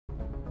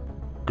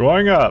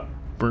Going up.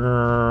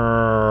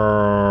 Brrrr.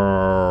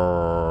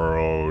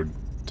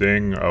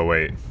 Ding. Oh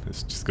wait,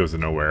 this just goes to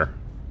nowhere.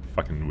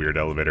 Fucking weird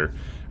elevator.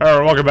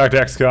 Alright, welcome back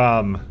to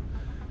XCOM.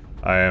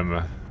 I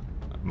am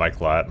Mike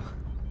Lott.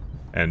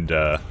 And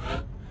I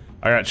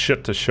got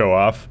shit to show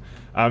off.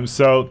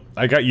 So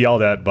I got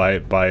yelled at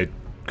by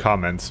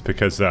comments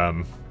because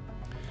I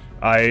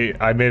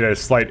made a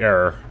slight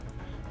error.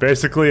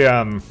 Basically,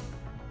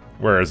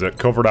 where is it?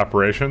 Covert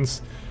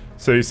operations.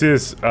 So you see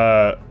this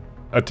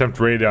attempt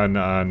raid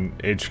on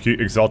HQ,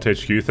 Exalt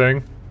HQ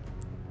thing.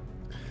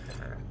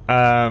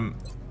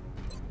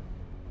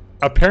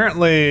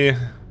 Apparently,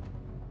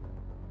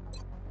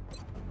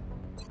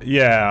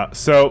 yeah,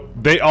 so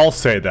they all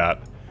say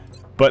that.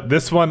 But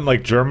this one,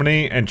 like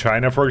Germany and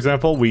China, for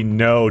example, we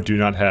know do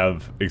not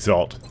have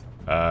Exalt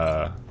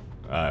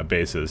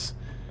bases.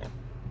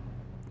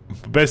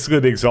 Basically,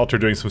 the Exalt are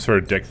doing some sort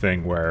of dick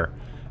thing where,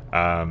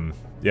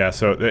 yeah,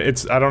 so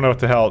it's, I don't know what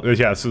the hell,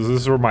 yeah, so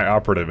this is where my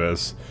operative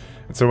is.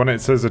 And so when it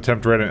says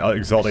attempt raid on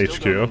Exalt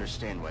HQ,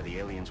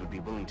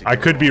 I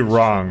could be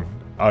wrong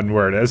on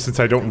where it is,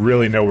 since I don't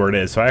really know where it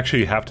is, so I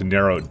actually have to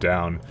narrow it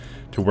down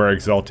to where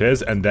Exalt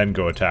is, and then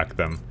go attack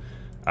them.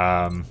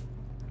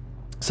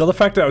 So the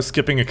fact that I was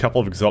skipping a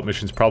couple of Exalt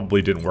missions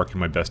probably didn't work in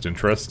my best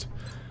interest.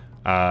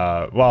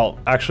 Well,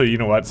 actually, you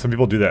know what? Some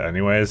people do that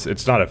anyways.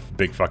 It's not a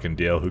big fucking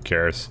deal. Who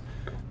cares?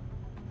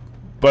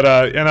 But,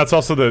 and that's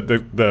also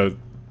the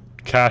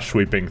cache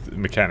sweeping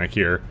mechanic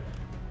here.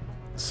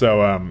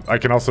 So, I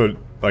can also,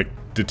 like,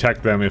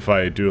 detect them if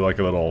I do, like,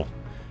 a little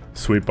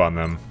sweep on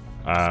them.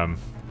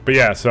 But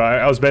yeah, so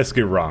I was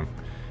basically wrong.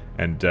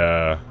 And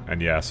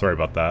yeah, sorry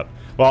about that.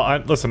 Well,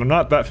 listen, I'm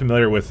not that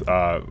familiar with,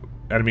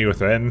 enemy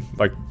within.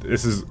 Like,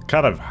 this is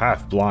kind of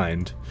half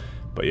blind.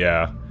 But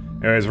yeah.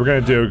 Anyways, we're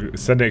gonna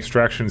send an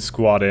extraction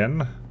squad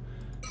in.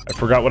 I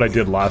forgot what I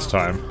did last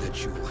time.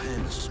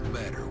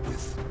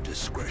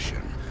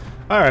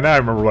 Alright, now I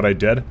remember what I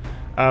did.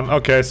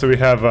 Okay, so we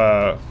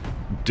have,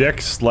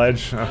 Dick,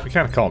 Sledge. We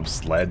can't call him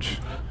Sledge.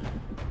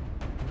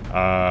 It's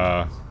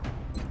gonna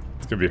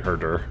be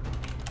Herder.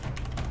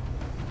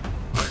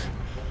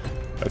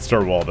 That's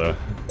Starwalda.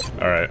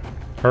 Alright.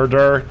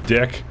 Herder,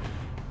 Dick.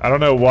 I don't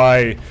know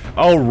why.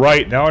 Oh,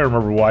 right. Now I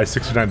remember why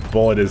 69th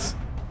Bullet is.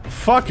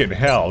 Fucking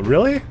hell.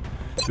 Really?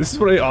 This is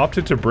what I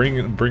opted to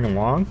bring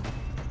along?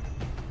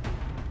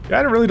 Yeah,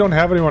 I really don't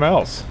have anyone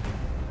else.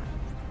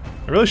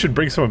 I really should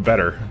bring someone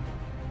better.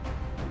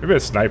 Maybe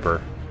a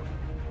sniper.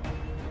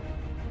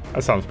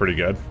 That sounds pretty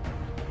good.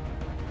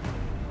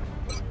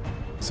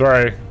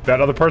 Sorry.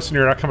 That other person,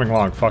 you're not coming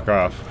along. Fuck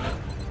off.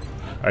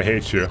 I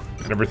hate you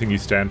and everything you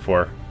stand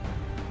for.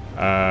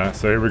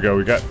 So here we go,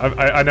 we got,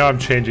 I know I'm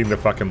changing the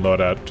fucking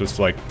loadout, just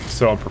like,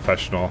 so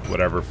unprofessional,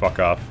 whatever, fuck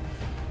off.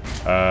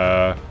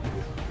 I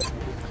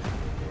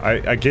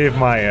gave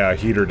my,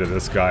 heater to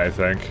this guy, I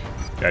think.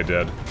 Yeah, I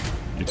did.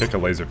 You take a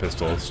laser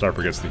pistol,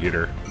 sniper gets the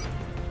heater.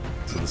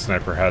 So the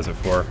sniper has it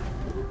for.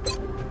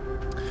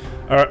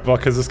 Alright, well,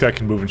 because this guy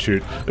can move and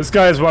shoot. This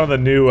guy is one of the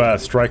new,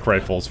 strike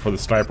rifles for the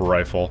sniper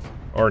rifle.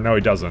 Or, no,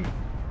 he doesn't.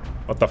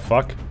 What the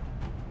fuck?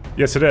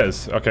 Yes, it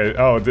is. Okay.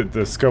 Oh,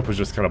 the scope was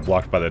just kind of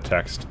blocked by the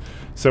text.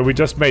 So we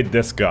just made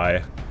this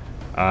guy,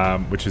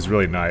 which is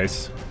really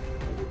nice.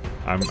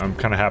 I'm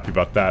kind of happy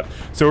about that.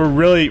 So we're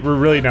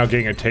really now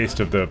getting a taste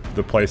of the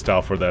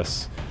playstyle for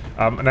this.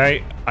 And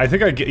I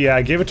think I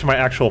gave it to my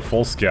actual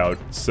full scout,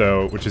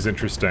 so which is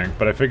interesting.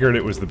 But I figured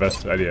it was the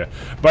best idea.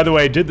 By the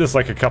way, I did this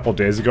like a couple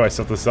days ago. I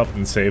set this up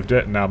and saved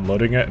it, and now I'm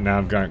loading it, and now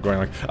I'm going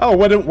like, oh,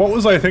 what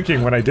was I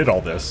thinking when I did all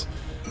this?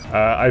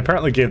 I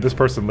apparently gave this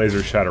person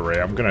laser shadow ray.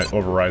 I'm gonna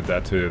override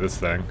that to this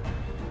thing.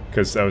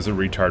 Because I was a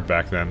retard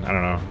back then. I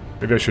don't know.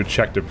 Maybe I should have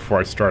checked it before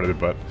I started,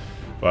 but...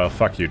 Well,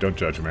 fuck you. Don't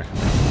judge me.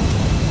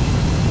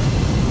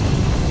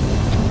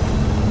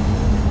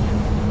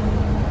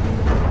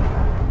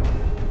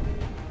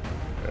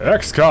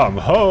 XCOM,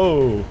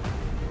 ho!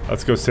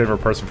 Let's go save our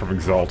person from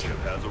Exalt.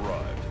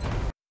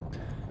 Now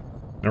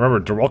remember,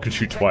 Durwal can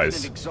shoot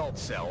twice. An Exalt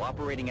cell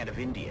operating out of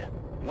India.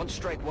 Once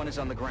Strike 1 is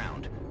on the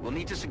ground, we'll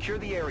need to secure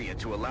the area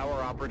to allow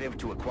our operative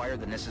to acquire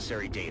the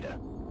necessary data.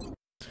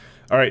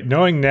 Alright,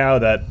 knowing now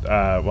that,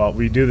 well,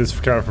 we do this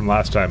kind of from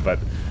last time, but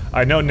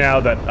I know now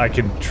that I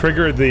can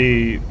trigger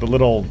the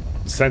little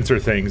sensor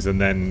things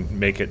and then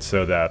make it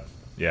so that,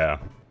 yeah,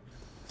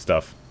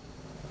 stuff.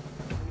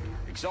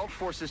 Exalt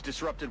forces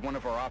disrupted one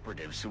of our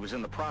operatives who was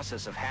in the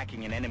process of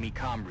hacking an enemy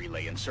comm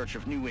relay in search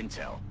of new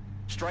intel.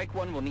 Strike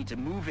 1 will need to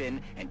move in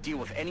and deal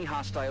with any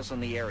hostiles in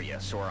the area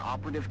so our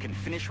operative can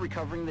finish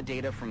recovering the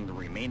data from the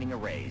remaining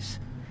arrays.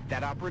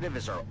 That operative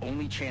is our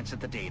only chance at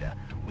the data.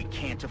 We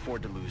can't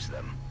afford to lose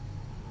them.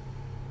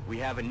 We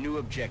have a new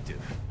objective.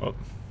 Well,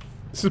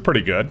 this is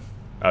pretty good,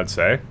 I'd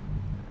say.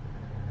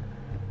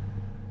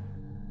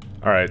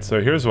 Alright, so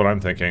here's what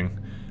I'm thinking.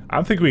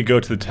 I'm thinking we go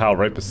to the tile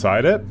right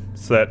beside it,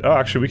 so that, oh,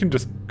 actually we can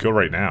just go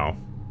right now.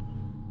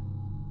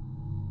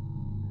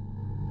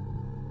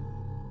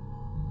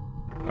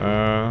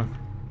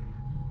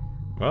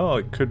 Well,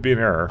 it could be an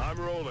error. I'm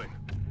rolling.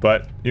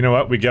 But, you know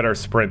what? We get our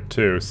sprint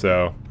too,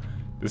 so...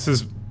 This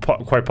is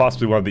quite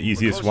possibly one of the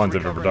easiest ones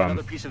I've ever done.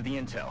 Another piece of the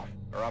intel.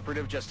 Our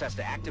operative just has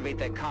to activate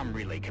that comm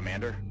relay,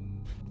 Commander.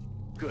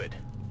 Good.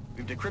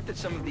 We've decrypted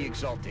some of the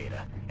exalt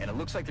data, and it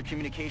looks like their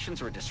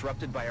communications are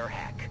disrupted by our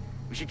hack.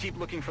 We should keep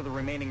looking for the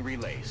remaining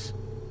relays.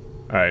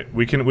 Alright,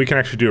 we can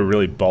actually do a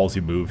really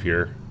ballsy move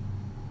here.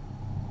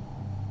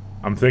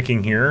 I'm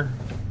thinking here,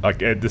 like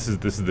this is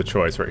the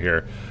choice right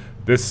here.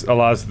 This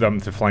allows them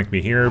to flank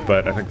me here,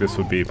 but I think this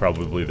would be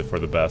probably for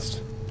the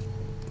best.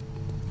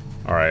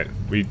 Alright,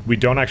 we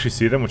don't actually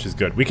see them, which is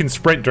good. We can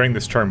sprint during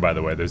this turn, by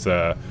the way.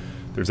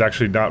 There's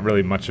actually not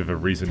really much of a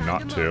reason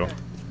not to.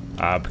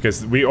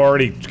 Because we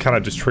already kind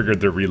of just triggered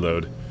their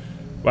reload.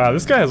 Wow,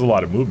 this guy has a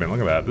lot of movement, look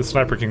at that. This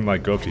sniper can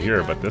like go up to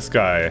here, but this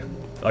guy,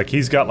 like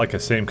he's got like a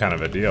same kind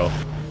of a deal.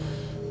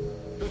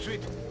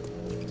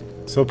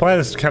 So the plan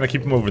is to kind of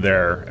keep him over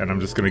there, and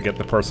I'm just gonna get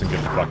the person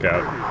get the fuck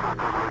out.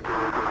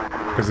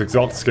 Because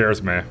Exalt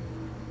scares me.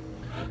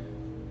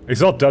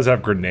 Exalt does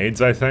have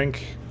grenades, I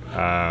think.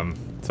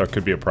 So it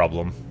could be a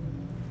problem.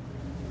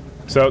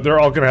 So they're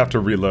all gonna have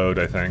to reload,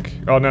 I think.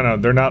 Oh, no,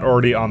 they're not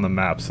already on the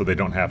map, so they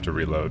don't have to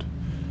reload.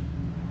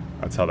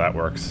 That's how that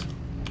works.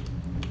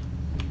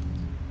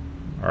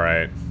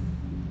 Alright.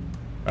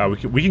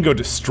 We can go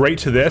straight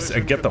to this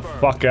and get the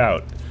fuck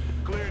out.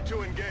 Clear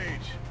to engage.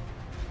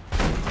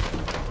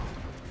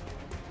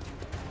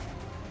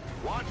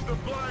 Watch the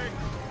flank.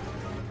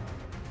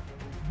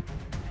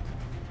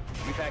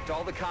 We've hacked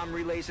all the comm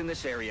relays in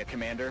this area,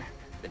 Commander.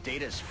 The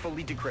data is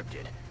fully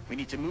decrypted. We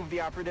need to move the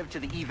operative to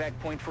the evac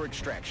point for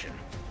extraction.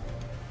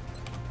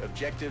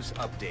 Objectives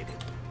updated.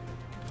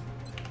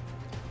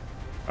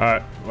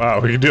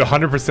 Wow, we can do a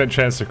 100%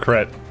 chance to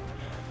crit.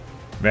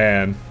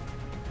 Man,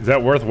 is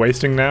that worth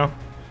wasting now?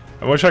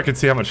 I wish I could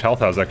see how much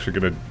health I was actually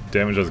gonna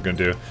damage I was gonna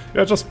do.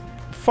 Yeah, just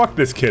fuck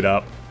this kid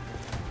up.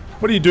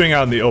 What are you doing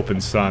out in the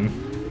open,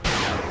 son?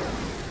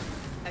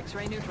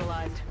 X-ray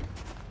neutralized.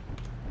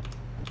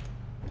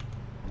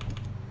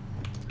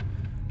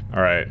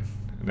 All right,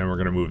 and then we're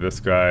gonna move this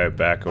guy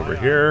back over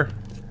here.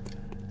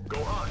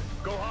 Go hot.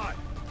 Go hot.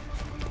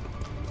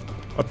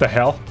 What the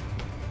hell?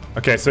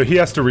 Okay, so he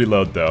has to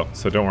reload though,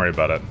 so don't worry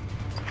about it.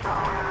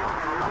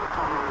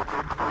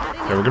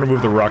 Okay, we're gonna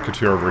move the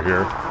Rocketeer over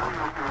here.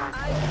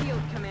 Eyes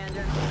peeled,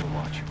 Commander.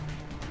 Watch.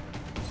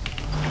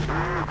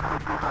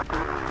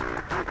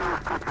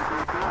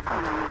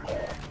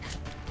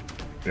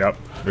 Yep,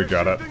 we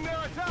got it. Shifting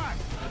their attack.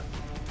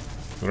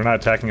 They're not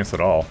attacking us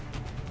at all.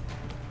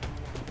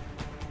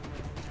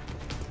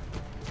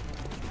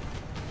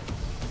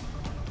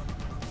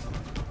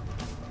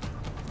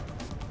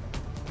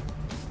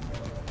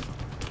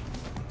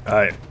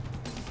 Alright.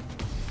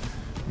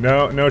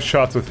 No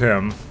shots with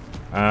him.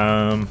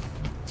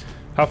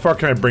 How far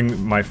can I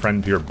bring my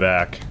friend here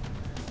back?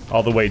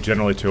 All the way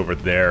generally to over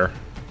there.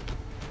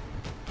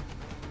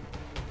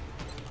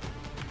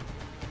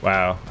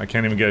 Wow, I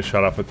can't even get a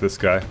shot off with this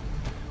guy.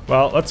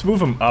 Well, let's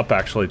move him up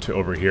actually to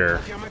over here.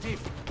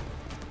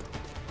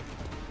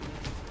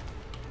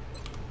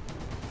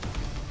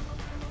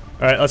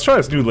 Alright, let's try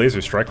this new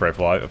laser strike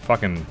rifle.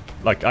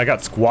 I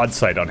got squad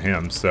sight on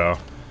him, so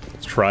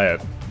let's try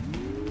it.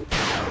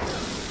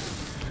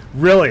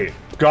 Really?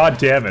 God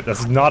damn it, this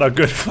is not a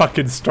good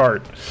fucking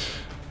start.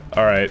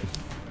 Alright.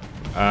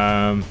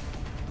 We're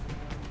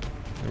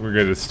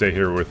gonna stay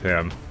here with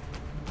him.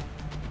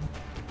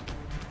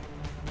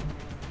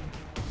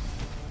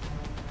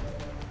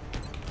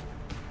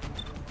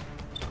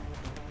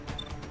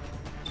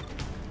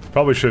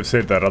 Probably should have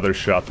saved that other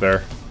shot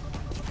there.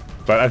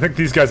 But I think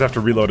these guys have to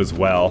reload as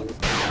well.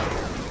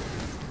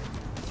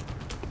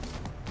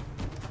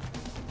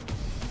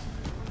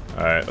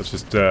 Alright, let's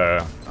just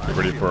get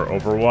ready for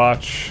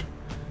Overwatch.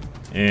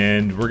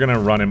 And we're gonna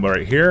run him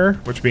right here,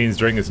 which means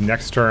during his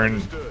next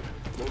turn,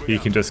 he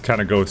can just kind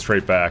of go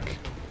straight back.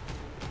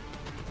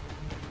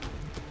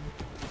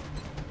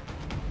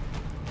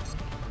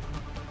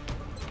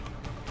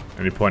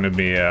 Any point of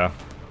me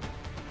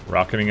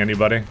rocketing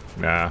anybody?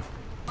 Nah.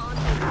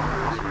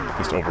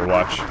 Just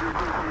Overwatch.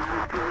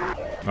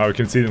 Oh, we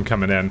can see them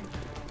coming in.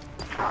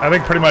 I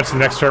think pretty much the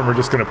next turn we're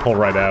just gonna pull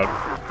right out.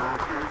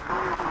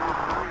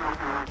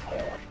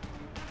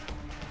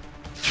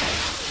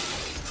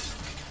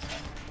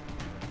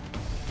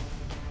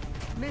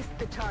 Missed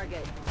the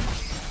target.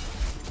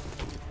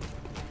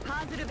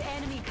 Positive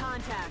enemy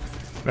contacts.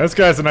 This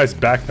guy's a nice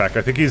backpack.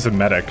 I think he's a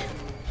medic.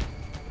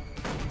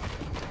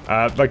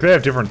 Like, they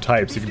have different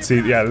types. You can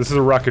see, yeah, this is a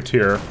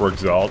Rocketeer for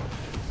Exalt.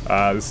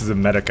 This is a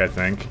medic, I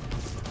think.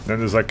 Then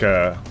there's like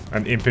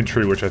an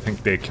infantry, which I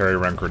think they carry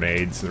around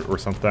grenades or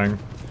something.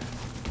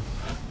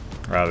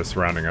 They're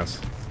surrounding us.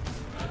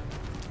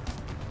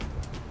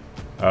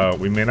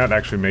 We may not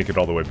actually make it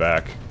all the way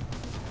back.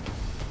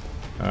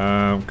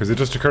 Because it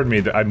just occurred to me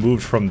that I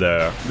moved from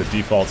the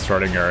default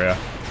starting area.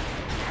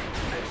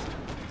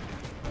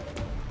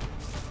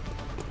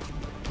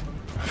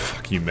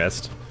 Fuck, you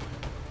missed.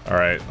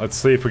 Alright, let's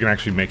see if we can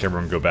actually make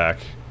everyone go back.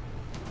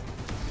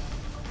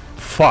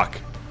 Fuck!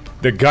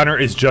 The gunner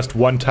is just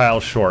one tile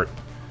short.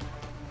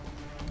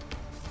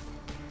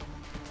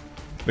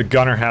 The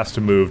gunner has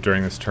to move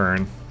during this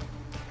turn.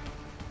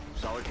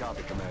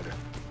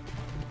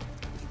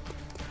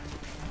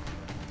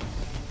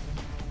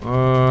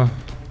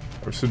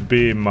 This would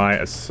be my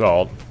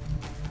assault.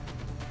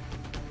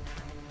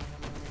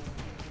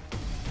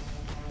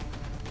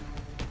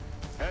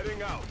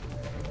 Heading out.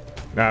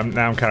 Now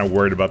I'm kind of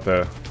worried about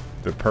the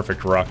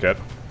perfect rocket.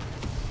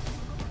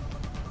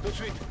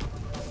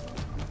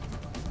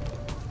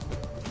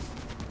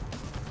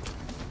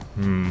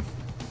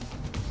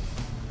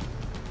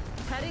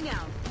 Heading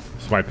out.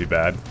 This might be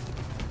bad.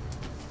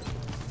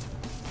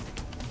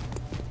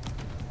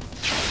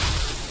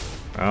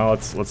 Well,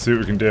 let's see what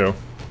we can do.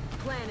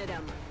 Planted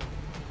him.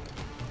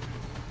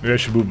 Maybe I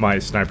should move my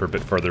sniper a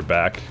bit further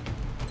back.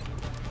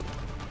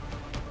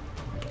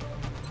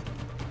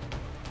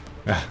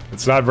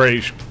 It's not a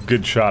very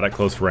good shot at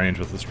close range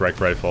with the strike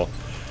rifle.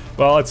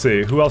 Well, let's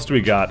see. Who else do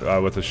we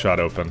got with the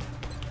shot open?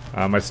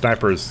 My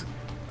sniper's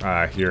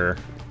here.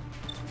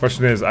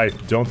 Question is, I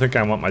don't think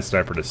I want my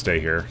sniper to stay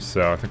here,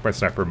 so I think my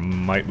sniper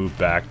might move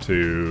back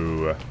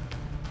to...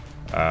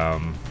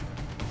 not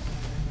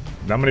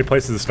many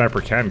places the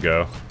sniper can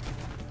go.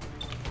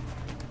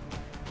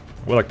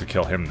 We'd like to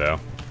kill him, though.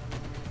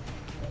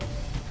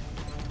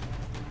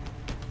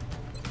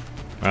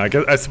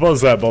 I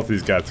suppose that both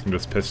these guys can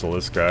just pistol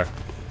this guy.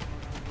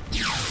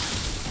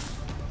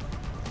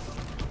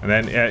 And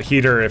then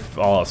heater if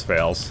all else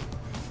fails.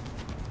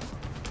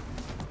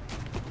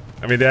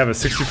 I mean, they have a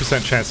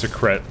 60% chance to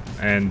crit,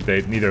 and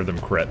neither of them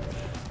crit.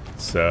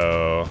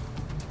 So...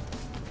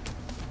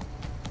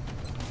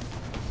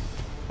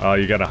 well,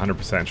 you got a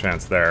 100%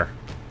 chance there.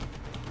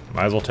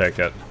 Might as well take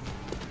it.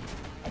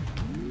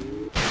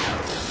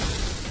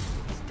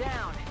 It's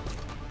down.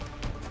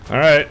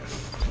 Alright.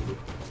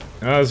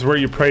 This is where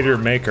you pray to your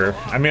maker.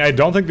 I mean, I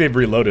don't think they've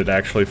reloaded,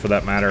 actually, for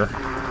that matter.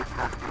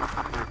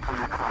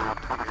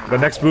 The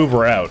next move,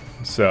 we're out,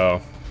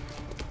 so...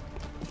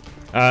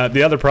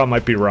 the other problem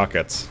might be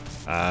rockets.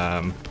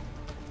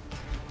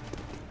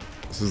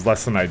 This is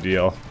less than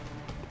ideal.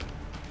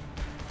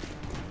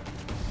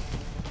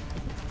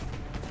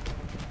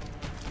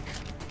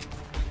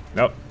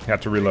 Nope, you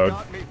have to reload.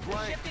 Got me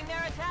flanked. Shifting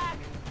their attack.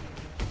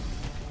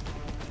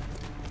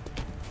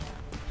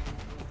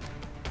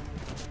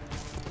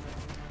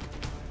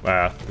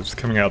 Wow, they're just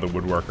coming out of the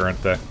woodwork,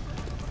 aren't they?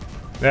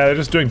 Yeah, they're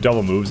just doing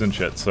double moves and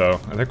shit, so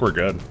I think we're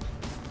good.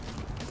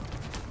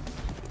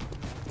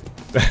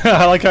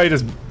 I like how you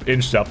just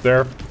inched up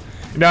there.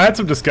 You know, I had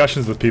some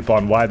discussions with people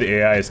on why the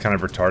AI is kind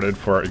of retarded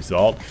for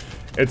Exalt.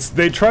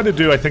 They try to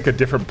do, I think, a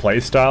different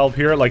play style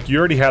here. Like, you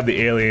already have the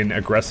alien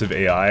aggressive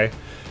AI.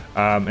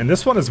 And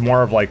this one is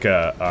more of like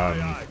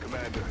a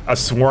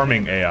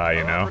swarming AI,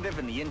 you know? Operative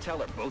and the intel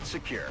are both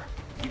secure.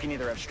 You can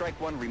either have Strike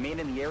 1 remain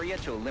in the area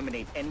to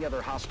eliminate any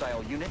other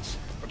hostile units,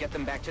 or get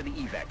them back to the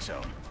evac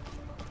zone.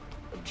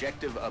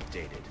 Objective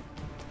updated.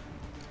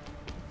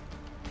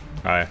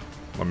 Alright,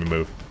 let me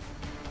move.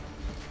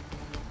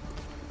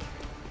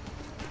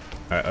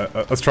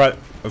 Let's try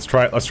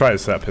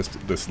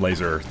this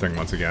laser thing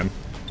once again.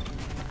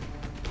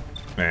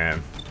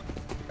 Man,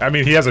 I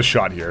mean, he has a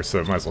shot here,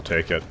 so might as well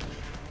take it.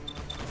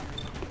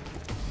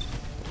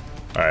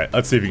 All right,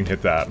 let's see if you can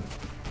hit that.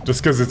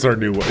 Just because it's our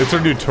new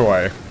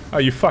toy. Oh,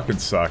 you fucking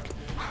suck.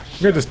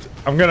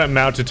 I'm gonna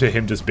mount it to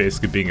him just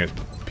basically being a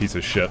piece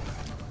of shit.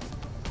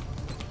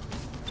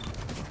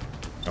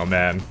 Oh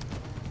man,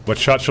 what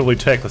shot shall we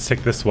take? Let's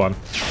take this one.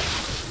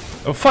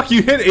 Oh fuck,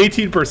 you hit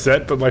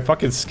 18%, but my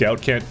fucking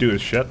scout can't do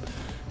his shit.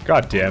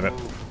 God damn it.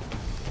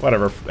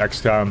 Whatever,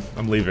 XCOM,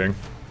 I'm leaving.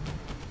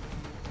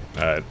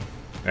 Alright.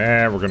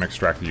 And we're gonna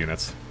extract the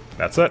units.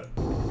 That's it.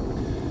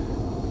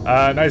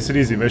 Nice and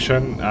easy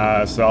mission.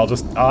 So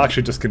I'll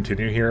actually just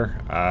continue here,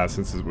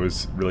 since it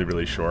was really,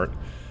 really short.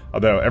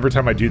 Although, every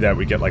time I do that,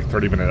 we get like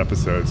 30-minute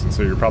episodes, and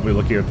so you're probably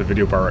looking at the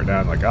video bar right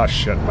now and like, oh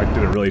shit, Mike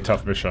did a really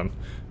tough mission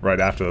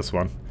right after this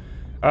one.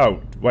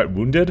 Oh, what,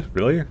 wounded?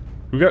 Really?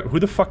 Who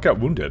the fuck got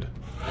wounded?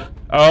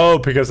 Oh,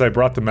 because I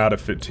brought them out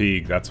of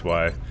fatigue, that's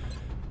why.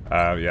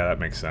 Yeah, that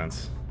makes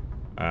sense.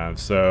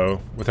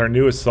 So, with our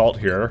new assault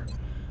here,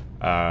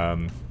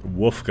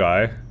 Wolf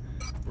Guy,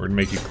 we're gonna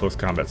make you close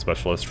combat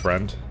specialist,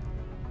 friend.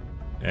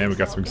 And we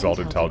got some Exalt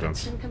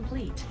intelligence.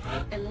 Complete.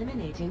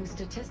 Eliminating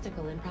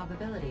statistical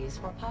improbabilities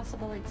for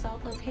possible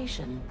Exalt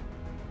location.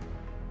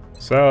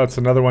 So, it's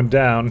another one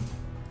down.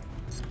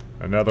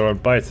 Another one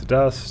bites the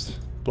dust.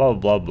 Blah,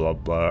 blah, blah,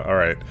 blah.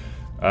 Alright.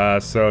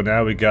 So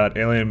now we got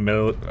alien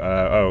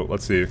oh,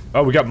 let's see.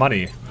 Oh, we got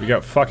money. We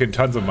got fucking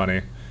tons of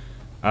money.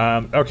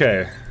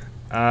 Okay.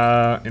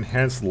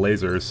 Enhanced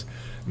lasers.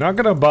 Not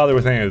gonna bother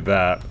with any of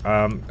that.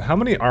 How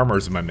many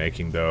armors am I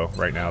making, though,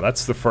 right now?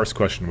 That's the first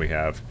question we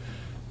have.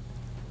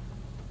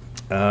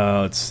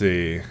 Let's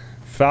see.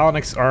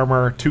 Phalanx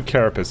armor, 2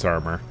 Carapace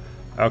armor.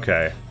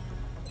 Okay.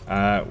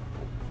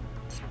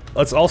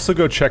 Let's also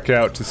go check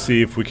out to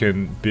see if we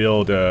can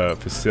build a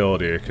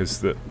facility,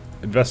 because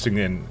investing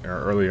in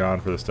early on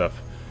for this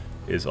stuff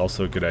is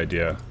also a good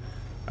idea.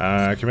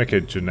 I can make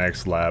a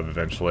genetics lab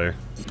eventually,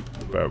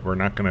 but we're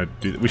not gonna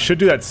do that. We should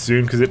do that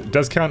soon, because it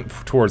does count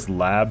towards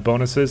lab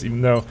bonuses,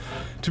 even though,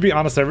 to be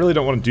honest, I really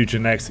don't want to do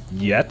genetics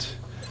yet,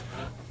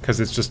 because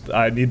it's just,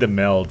 I need the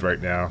meld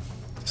right now.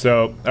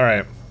 So,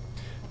 alright.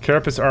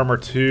 Carapace armor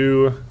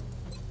 2.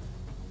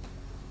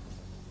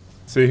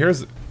 See,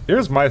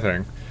 here's my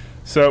thing.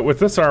 So with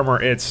this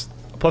armor, it's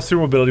 +3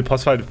 mobility,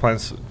 +5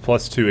 defense,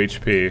 +2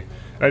 HP.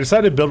 And I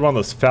decided to build one of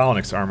those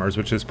phalanx armors,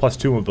 which is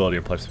 +2 mobility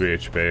and +3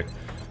 HP.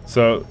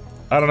 So,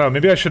 I don't know,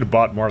 maybe I should have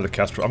bought more of the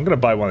Kestrel. I'm gonna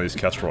buy one of these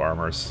Kestrel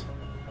armors.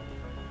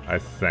 I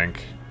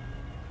think.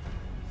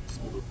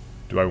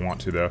 Do I want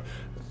to, though?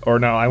 Or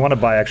no, I want to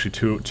buy actually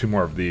two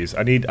more of these.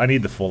 I need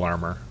the full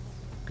armor,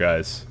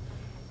 guys.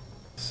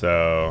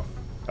 So,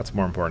 that's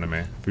more important to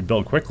me. If we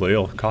build quickly,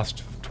 it'll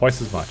cost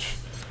twice as much.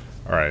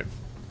 Alright.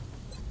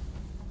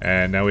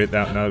 And now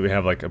that we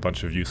have like a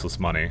bunch of useless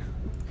money.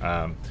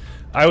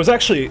 I was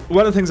actually,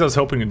 one of the things I was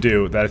hoping to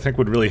do that I think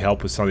would really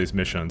help with some of these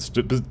missions,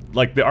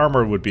 like the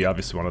armor would be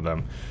obviously one of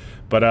them,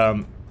 but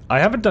I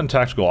haven't done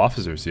tactical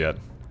officers yet.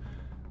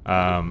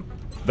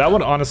 That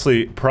would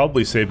honestly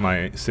probably save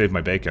my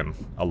bacon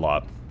a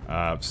lot.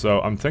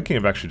 So I'm thinking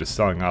of actually just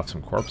selling off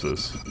some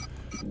corpses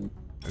and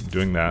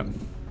doing that.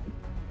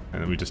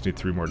 And then we just need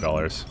 $3 more.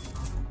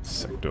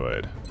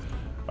 Sectoid.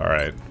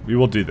 Alright, we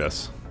will do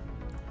this.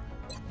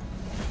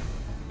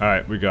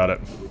 Alright, we got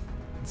it.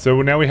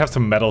 So now we have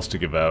some medals to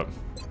give out.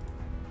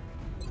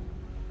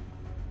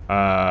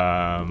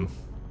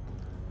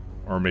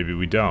 Or maybe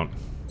we don't.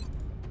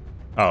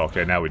 Oh,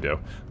 okay, now we do.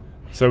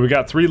 So we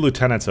got 3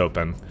 lieutenants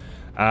open.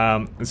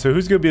 So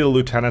who's gonna be the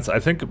lieutenants? I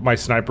think my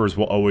snipers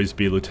will always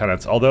be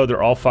lieutenants, although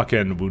they're all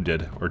fucking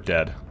wounded or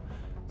dead.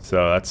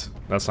 So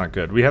that's not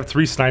good. We have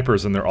 3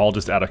 snipers and they're all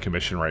just out of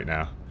commission right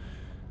now.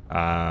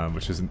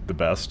 Which isn't the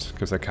best,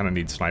 because I kind of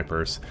need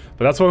snipers.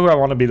 But that's why I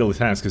want to be the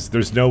lieutenants, because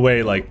there's no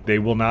way, like, they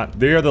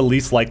are the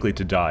least likely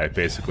to die,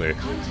 basically.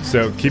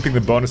 So keeping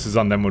the bonuses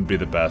on them would be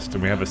the best.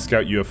 And we have a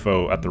scout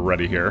UFO at the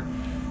ready here.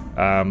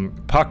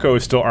 Paco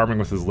is still arming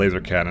with his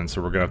laser cannon,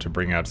 so we're going to have to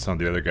bring out some of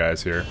the other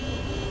guys here.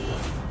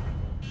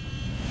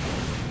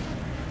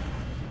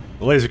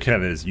 The laser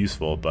cannon is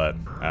useful, but,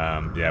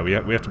 yeah, we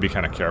have to be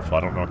kind of careful.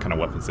 I don't know what kind of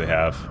weapons they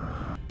have.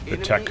 The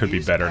tech could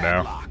be better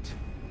now.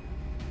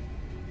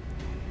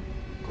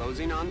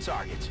 Closing on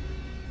target.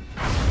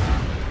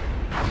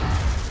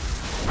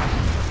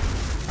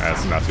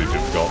 That's not too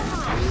difficult.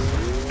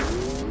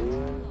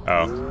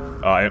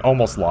 Oh, I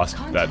almost lost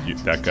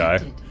that guy.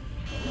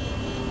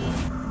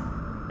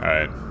 All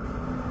right,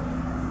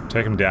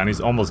 take him down.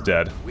 He's almost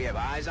dead. We have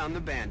eyes on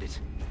the bandit.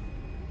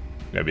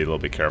 Gotta be a little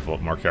bit careful,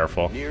 more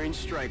careful. Nearing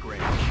strike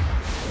range.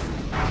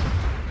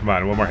 Come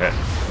on, one more hit.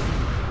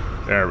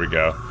 There we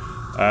go.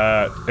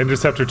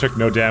 Interceptor took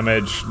no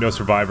damage, no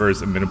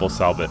survivors, and minimal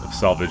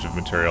salvage of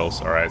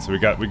materials. Alright, so we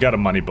got a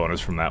money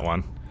bonus from that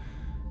one.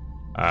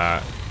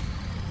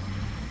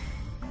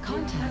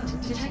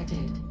 Contact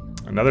detected.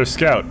 Another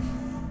scout.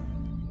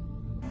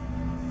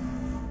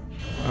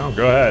 Oh,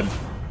 go ahead.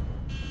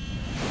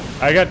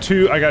 I got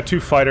two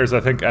fighters. I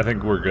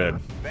think we're good.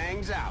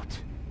 Bangs out.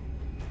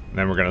 And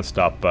then we're gonna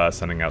stop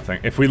sending out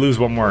things. If we lose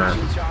one more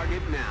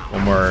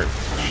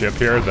ship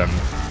here, then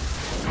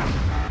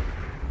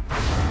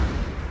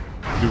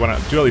we want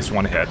to do at least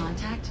one hit.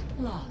 Contact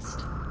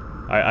lost.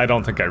 I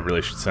don't think I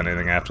really should send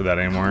anything after that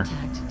anymore.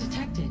 Contact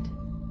detected.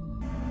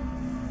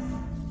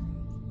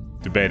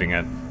 Debating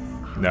it.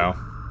 No.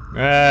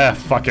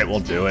 Fuck it, we'll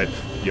do it.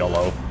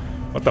 YOLO.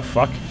 What the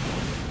fuck?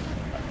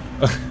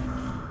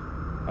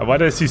 Why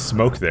did I see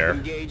smoke there?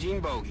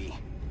 Engaging bogey.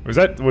 Was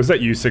that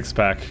you,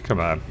 Six-Pack? Come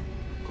on.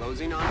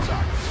 Closing on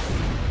target.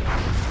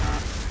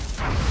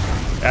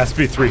 Has to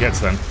be 3 hits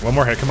then. One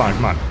more hit, come on,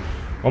 come on.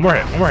 One more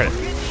hit.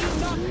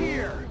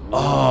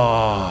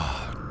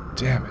 Oh,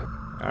 damn it.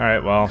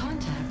 Alright, well,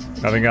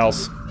 nothing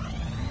else.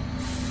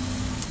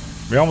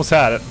 We almost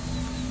had it.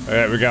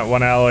 Alright, we got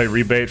 1 alloy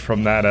rebate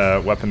from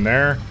that weapon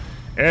there.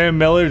 And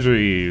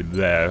metallurgy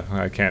there.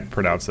 I can't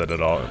pronounce that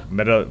at all.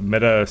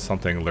 Meta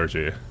something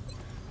allergy.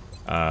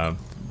 But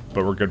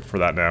we're good for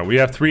that now. We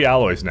have 3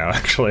 alloys now,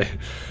 actually.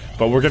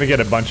 But we're gonna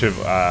get a bunch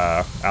of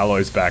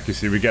alloys back. You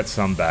see, we get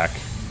some back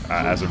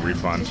as a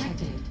refund.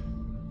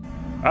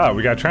 Ah,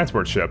 we got a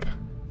transport ship.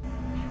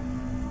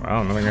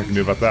 Well, nothing I can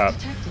do about that.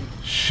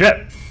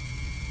 Shit!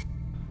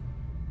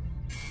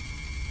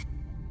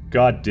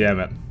 God damn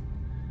it.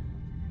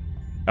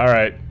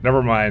 Alright,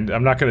 never mind.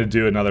 I'm not gonna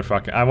do another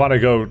fucking... I want to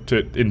go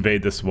to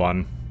invade this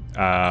one.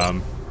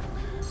 No,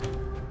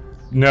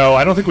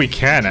 I don't think we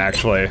can,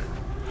 actually.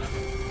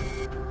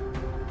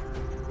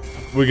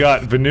 We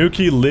got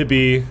Vanuki,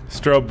 Libby,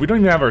 Strobe. We don't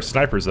even have our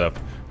snipers up.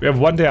 We have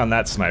 1 day on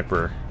that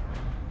sniper.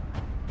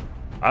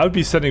 I would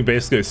be sending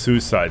basically a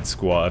suicide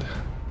squad.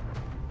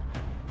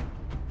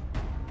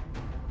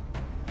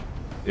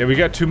 Yeah, we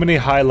got too many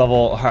high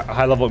level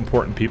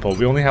important people.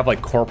 We only have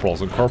like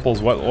corporals, and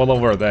corporals, what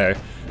level are they?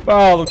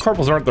 Well, the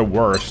corporals aren't the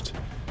worst.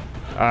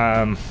 We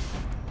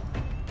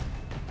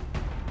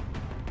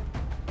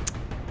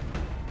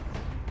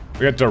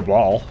got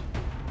Derwall.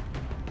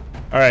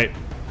 Alright,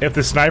 if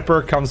the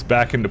sniper comes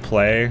back into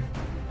play,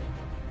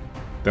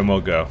 then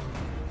we'll go.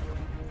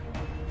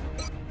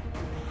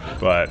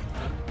 But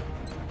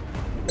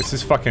this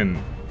is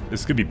fucking...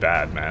 This could be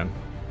bad, man.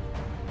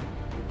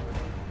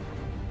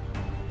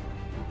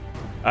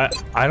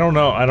 I don't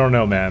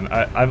know, man.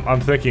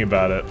 I'm thinking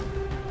about it.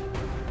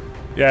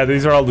 Yeah,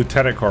 these are all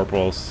lieutenant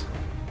corporals.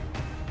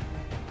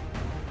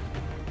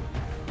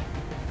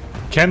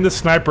 Can the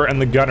sniper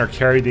and the gunner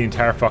carry the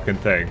entire fucking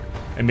thing?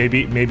 And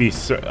maybe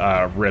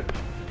rip?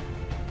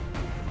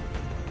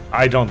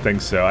 I don't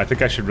think so. I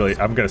think I should really...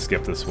 I'm gonna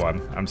skip this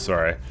one. I'm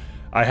sorry.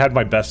 I had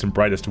my best and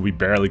brightest, and we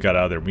barely got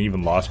out of there. We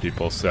even lost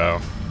people, so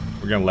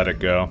we're gonna let it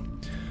go.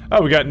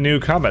 Oh, we got new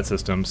combat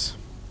systems.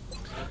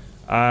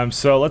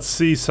 So let's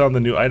see some of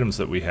the new items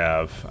that we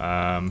have.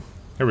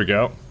 Here we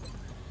go.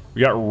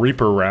 We got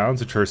Reaper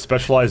rounds, which are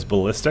specialized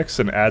ballistics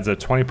and adds a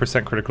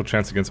 20% critical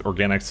chance against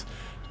organics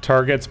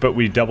targets, but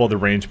we double the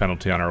range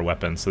penalty on our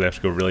weapons, so they have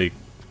to go really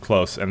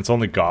close, and it's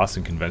only Gauss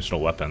and conventional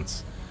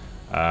weapons.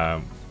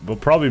 We'll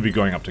probably be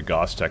going up to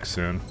Gauss tech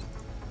soon.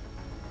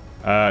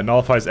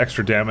 Nullifies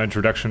extra damage,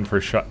 reduction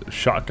for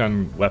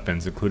shotgun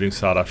weapons, including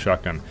sawed-off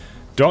shotgun.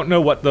 Don't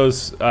know what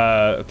those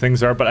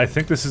things are, but I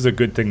think this is a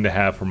good thing to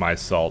have for my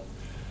assault.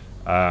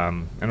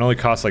 It only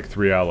costs like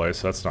 3 alloys,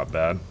 so that's not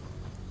bad.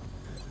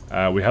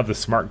 We have the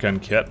smart gun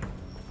kit.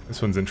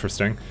 This one's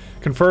interesting.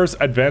 Confers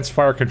advanced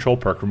fire control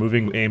perk,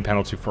 removing aim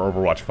penalty for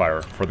Overwatch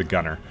fire for the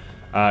gunner.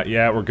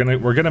 Yeah, we're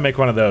gonna make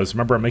one of those.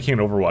 Remember, I'm making an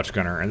Overwatch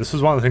gunner, and this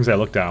was one of the things I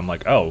looked at. I'm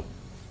like, oh,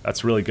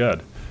 that's really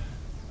good.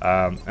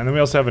 And then we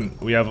also have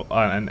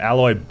an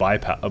alloy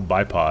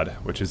bipod,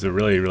 which is a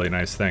really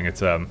nice thing.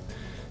 It's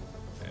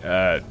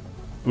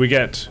we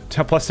get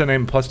plus 10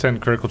 aim, plus 10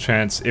 critical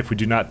chance if we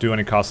do not do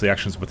any costly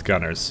actions with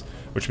gunners,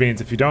 which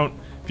means if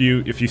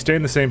you stay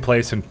in the same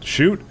place and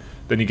shoot,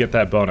 then you get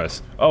that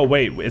bonus. Oh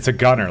wait, it's a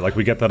gunner. Like,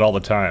 we get that all the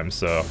time.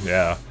 So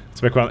yeah,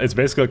 it's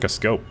basically like a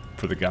scope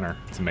for the gunner.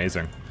 It's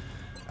amazing.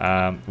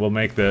 We'll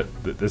make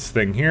this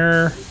thing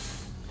here,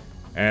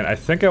 and I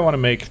think I want to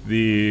make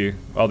the...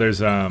 Oh, there's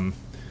some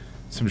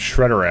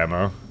shredder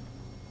ammo.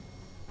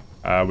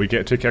 We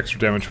take extra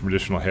damage from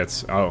additional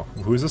hits. Oh,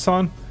 who is this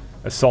on?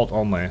 Assault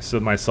only. So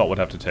my assault would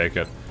have to take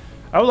it.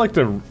 I would like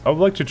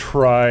to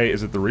try.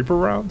 Is it the Reaper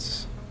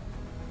rounds?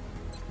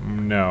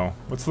 No.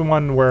 What's the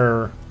one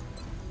where?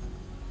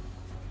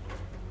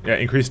 Yeah,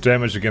 increased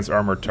damage against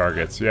armored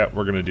targets. Yeah,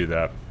 we're gonna do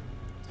that.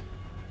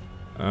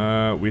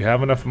 We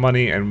have enough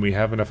money and we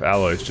have enough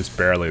alloys, just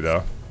barely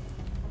though.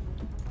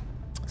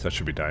 So that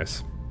should be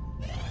nice.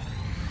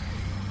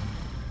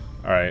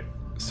 Alright,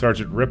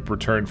 Sergeant Rip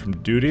returned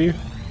from duty.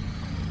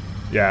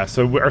 Yeah,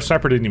 so our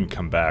sniper didn't even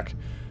come back.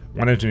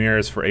 1 engineer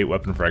is for 8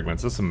 weapon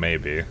fragments. That's a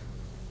maybe. How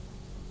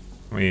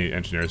many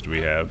engineers do we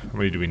have? How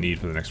many do we need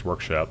for the next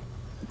workshop?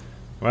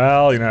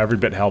 Well, you know, every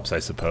bit helps, I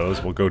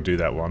suppose. We'll go do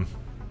that one.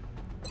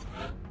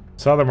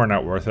 Some of them are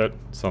not worth it.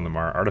 Some of them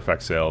are.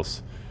 Artifact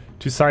sales.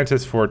 2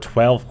 scientists for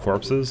 12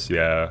 corpses.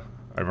 Yeah,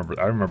 I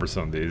remember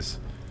some of these.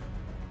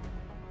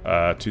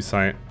 2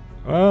 science.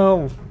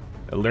 Well,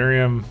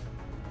 Illyrium.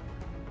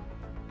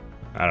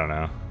 I don't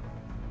know.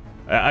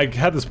 I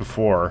had this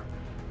before.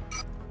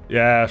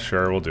 Yeah,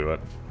 sure, we'll do it.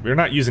 We're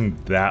not using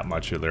that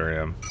much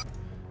Illyrium.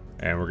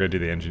 And we're gonna do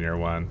the engineer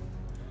one.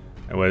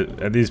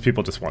 And these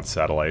people just want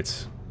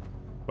satellites.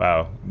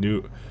 Wow,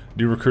 new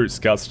recruit,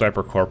 scout,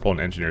 sniper, corporal,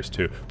 and engineers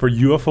too. For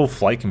UFO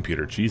flight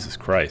computer, Jesus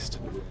Christ.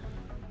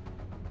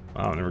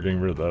 Wow, never getting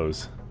rid of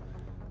those.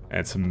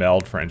 And some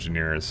meld for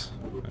engineers.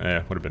 Would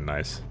have been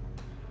nice.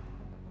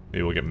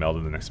 Maybe we'll get meld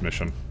in the next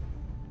mission.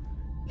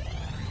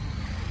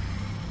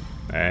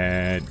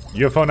 And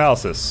UFO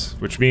analysis,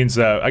 which means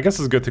I guess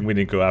it's a good thing we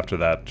didn't go after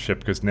that ship,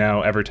 because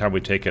now every time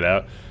we take it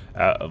out,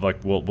 like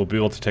we'll be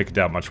able to take it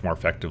down much more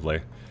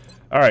effectively.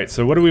 All right,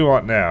 so what do we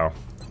want now?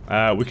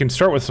 We can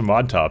start with some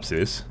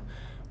autopsies,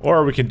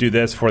 or we can do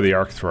this for the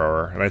arc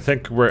thrower. And I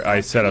think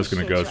I said I was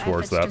going to go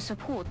towards that. To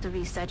support the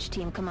research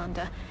team,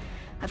 Commander.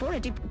 I've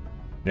already.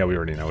 Yeah, we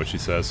already know what she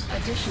says.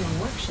 Additional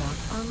workshop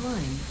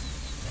online.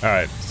 All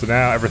right, so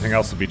now everything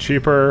else will be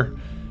cheaper.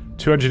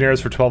 2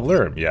 engineers for 12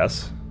 lyrium,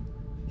 yes.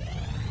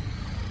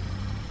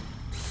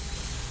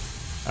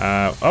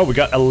 Oh, we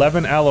got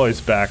 11 alloys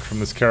back from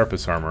this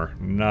carapace armor.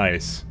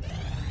 Nice.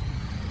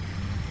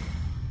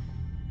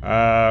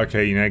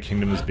 Okay, United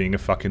Kingdom is being a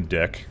fucking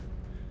dick.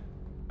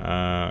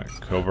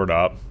 Covert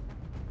up.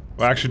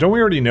 Well, actually, don't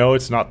we already know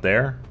it's not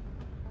there?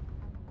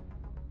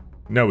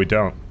 No, we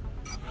don't.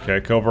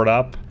 Okay, covert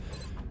up.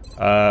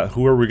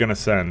 Who are we gonna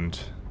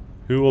send?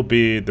 Who will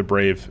be the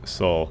brave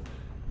soul?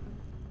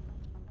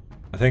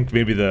 I think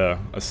maybe an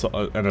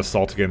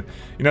assault again.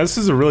 You know, this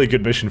is a really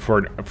good mission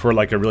for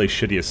like a really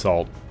shitty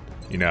assault.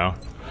 You know,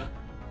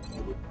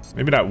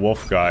 maybe not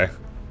Wolf guy.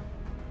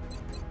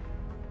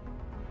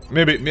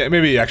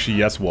 Maybe actually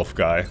yes, Wolf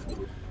guy.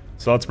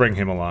 So let's bring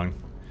him along.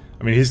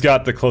 I mean, he's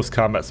got the close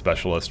combat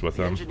specialist with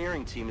him. The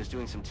engineering team is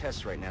doing some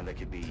tests right now that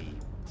could be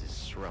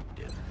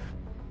disruptive.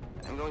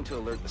 I'm going to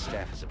alert the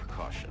staff as a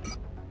precaution.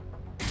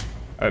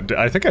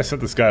 I think I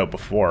sent this guy out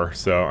before,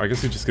 so I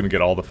guess he's just gonna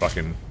get all the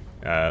fucking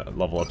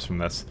level ups from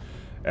this.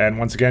 And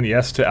once again,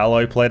 yes to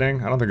alloy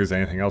plating. I don't think there's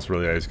anything else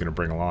really that he's gonna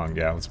bring along.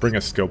 Yeah, let's bring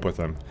a scope with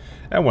him.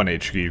 And 1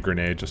 HQ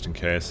grenade just in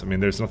case. I mean,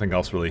 there's nothing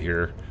else really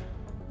here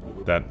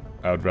that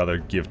I would rather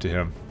give to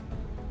him.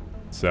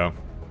 So,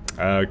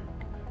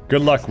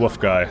 Good luck, wolf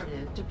guy.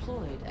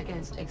 Deployed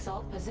against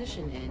exalt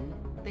position in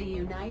the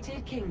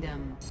United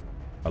Kingdom.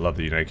 I love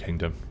the United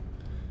Kingdom.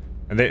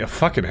 And they,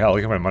 fucking hell,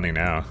 look at my money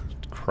now.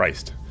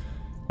 Christ.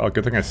 Oh,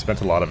 good thing I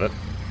spent a lot of it.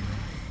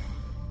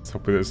 Let's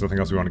hope there's nothing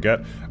else we want to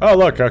get. Oh,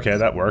 look, okay,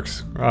 that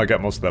works. Oh, I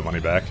got most of that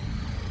money back.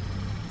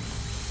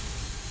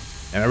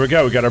 And there we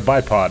go, we got our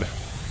bipod.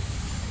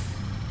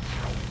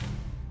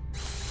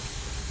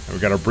 And we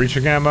got our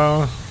breaching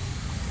ammo.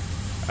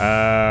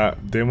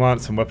 They want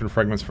some weapon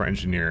fragments for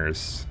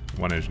engineers.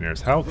 One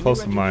engineers. How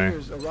close am I?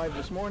 Arrived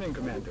this morning,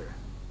 Commander.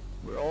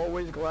 We're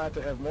always glad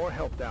to have more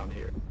help down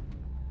here.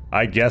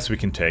 I guess we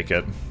can take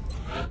it.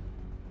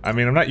 I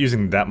mean, I'm not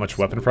using that much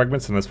weapon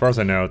fragments, and as far as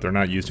I know, they're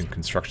not used in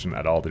construction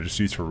at all. They're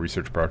just used for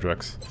research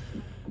projects.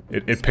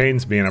 It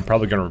pains me, and I'm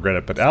probably going to regret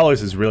it, but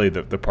alloys is really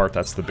the part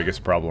that's the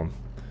biggest problem.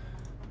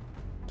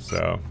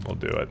 So, we'll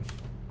do it.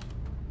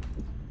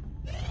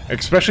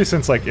 Especially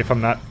since, like, if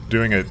I'm not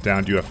doing a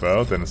downed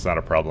UFO, then it's not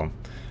a problem.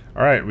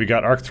 Alright, we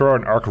got arc thrower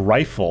and arc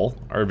rifle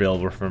are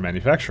available for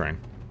manufacturing.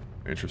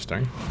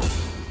 Interesting.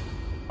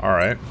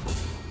 Alright.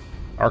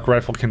 Arc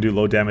rifle can do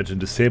low damage and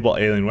disable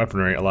alien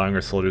weaponry, allowing our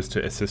soldiers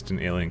to assist in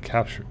alien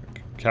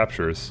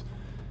captures.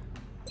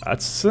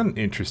 That's an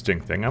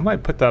interesting thing. I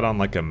might put that on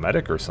like a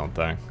medic or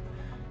something.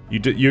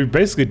 You're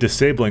basically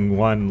disabling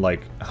one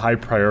like high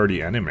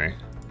priority enemy.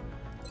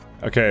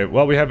 Okay,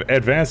 well we have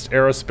advanced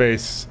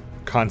aerospace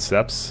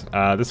concepts.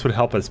 This would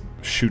help us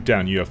shoot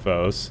down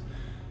UFOs.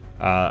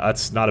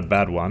 That's not a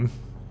bad one.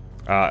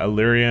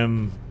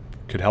 Illyrium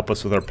could help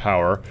us with our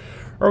power.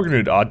 Or we're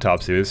gonna do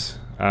autopsies.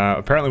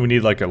 Apparently we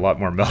need like a lot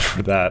more metal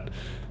for that.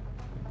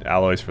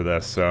 Alloys for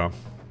this, so.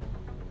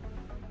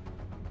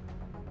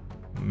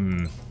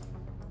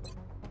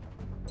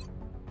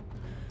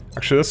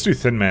 Actually, let's do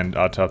Thin Man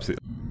autopsy.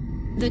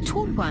 The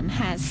Tall One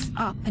has,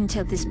 up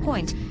until this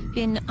point,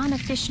 been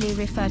unofficially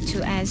referred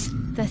to as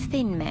the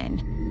Thin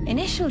Man.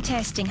 Initial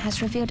testing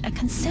has revealed a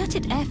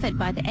concerted effort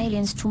by the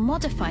aliens to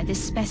modify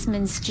this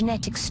specimen's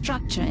genetic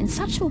structure in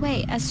such a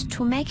way as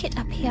to make it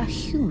appear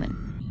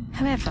human.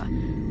 However,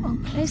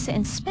 on closer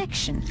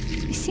inspection,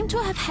 we seem to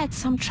have had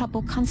some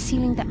trouble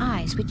concealing the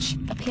eyes, which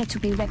appear to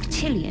be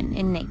reptilian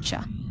in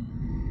nature.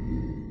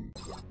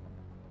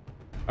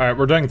 Alright,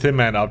 we're doing Thin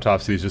Man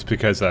autopsies just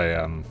because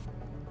there's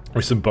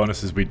some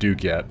bonuses we do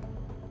get.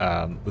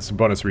 There's some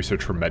bonus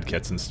research for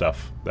medkits and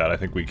stuff that I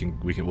think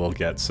we'll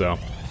get, so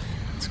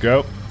let's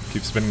go.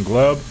 Keep spinning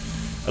globe.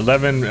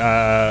 11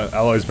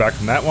 alloys back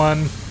from that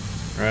one.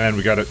 And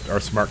we got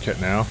our smart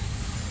kit now.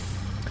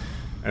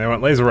 And I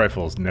want laser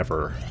rifles,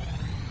 never.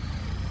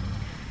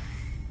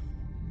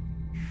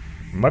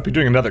 We might be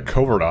doing another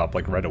covert op,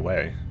 like, right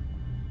away.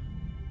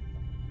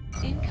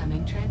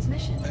 Incoming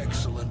transmission.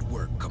 Excellent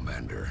work,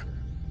 Commander.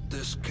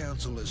 This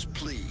council is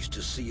pleased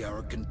to see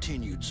our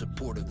continued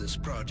support of this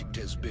project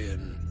has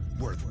been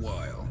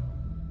worthwhile.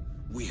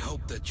 We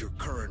hope that your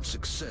current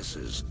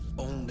successes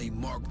only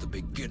mark the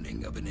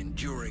beginning of an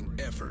enduring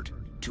effort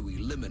to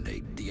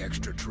eliminate the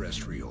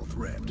extraterrestrial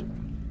threat.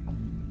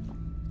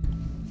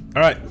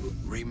 Alright.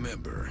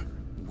 Remember,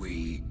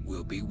 we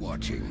will be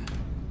watching.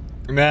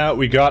 Now,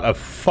 we got a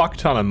fuck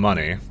ton of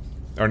money.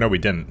 Or no, we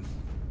didn't.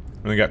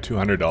 We only got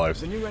 $200.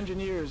 The new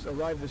engineers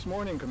arrived this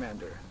morning,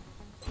 Commander.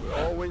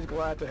 We're always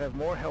glad to have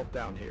more help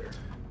down here.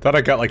 Thought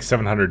I got like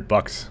 $700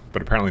 bucks,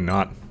 but apparently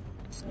not.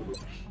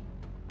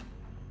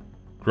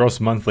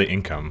 Gross monthly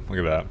income. Look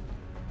at that.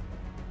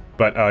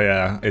 But, oh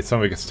yeah, it's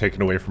something that gets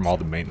taken away from all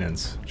the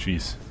maintenance.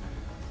 Jeez.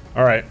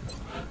 Alright.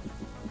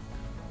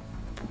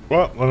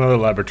 Well, another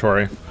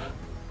laboratory.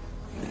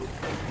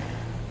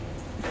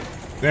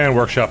 And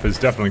workshop is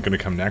definitely going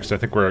to come next. I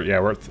think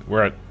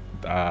we're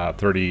at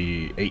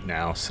 38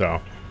 now,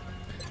 so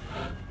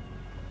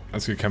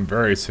that's going to come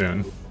very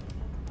soon.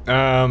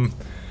 I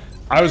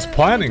was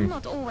planning. I do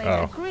not always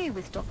agree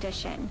with Dr.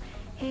 Shen.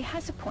 He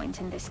has a point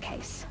in this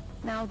case.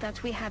 Now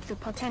that we have the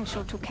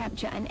potential to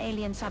capture an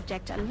alien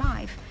subject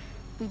alive,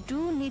 we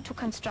do need to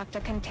construct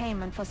a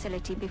containment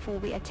facility before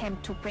we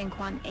attempt to bring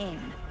one in.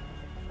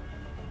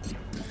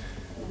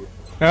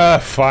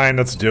 Fine,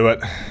 let's do it.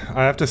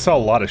 I have to sell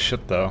a lot of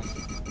shit, though.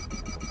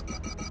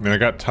 I mean, I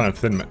got a ton of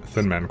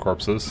thin man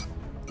corpses.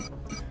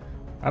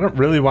 I don't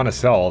really want to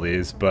sell all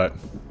these, but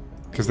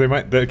because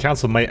the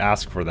council might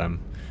ask for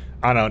them.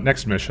 I don't know.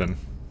 Next mission.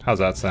 How's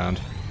that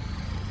sound?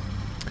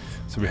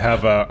 So we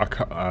have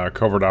a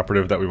covert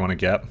operative that we want to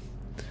get.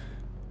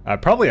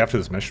 Probably after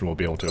this mission, we'll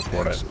be able to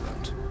afford it.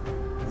 Excellent.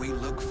 We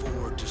look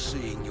forward to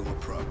seeing your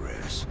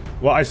progress.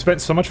 Well, I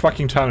spent so much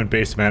fucking time in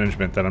base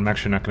management that I'm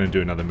actually not going to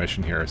do another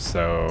mission here.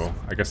 So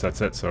I guess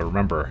that's it. So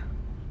remember,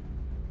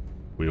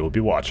 we will be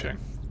watching.